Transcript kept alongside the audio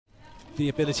the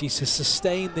ability to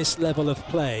sustain this level of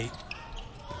play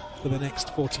for the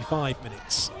next 45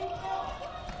 minutes.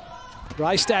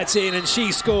 Reistad's in and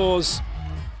she scores.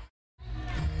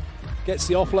 Gets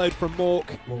the offload from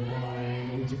Mork.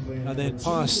 And then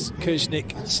past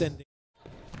Kuznik, sending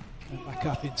back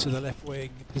up into the left wing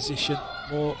position.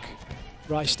 Mork,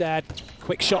 Reistad,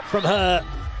 quick shot from her.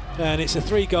 And it's a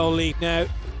 3-goal lead now.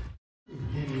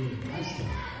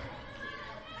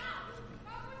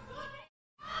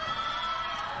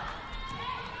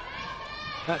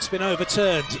 That's been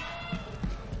overturned.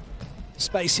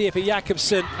 Space here for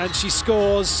Jakobsen, and she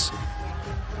scores.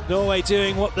 Norway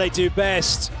doing what they do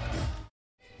best.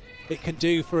 It can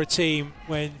do for a team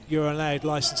when you're allowed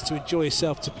license to enjoy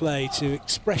yourself, to play, to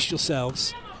express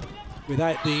yourselves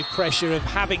without the pressure of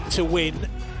having to win.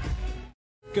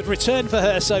 Good return for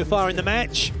her so far in the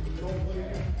match.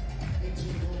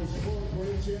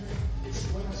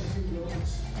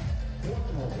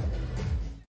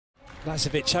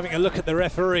 Lazovic having a look at the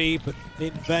referee, but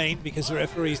in vain, because the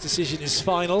referee's decision is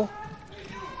final.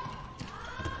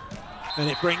 And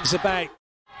it brings about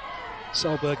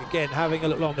Solberg again having a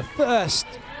look long. The first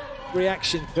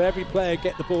reaction for every player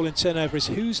get the ball in turnover is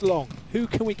who's long, who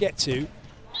can we get to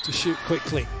shoot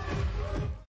quickly.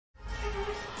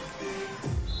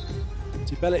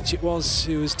 To Belic it was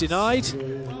who was denied.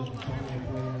 And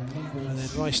then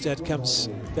Reistad comes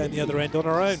down the other end on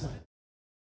her own.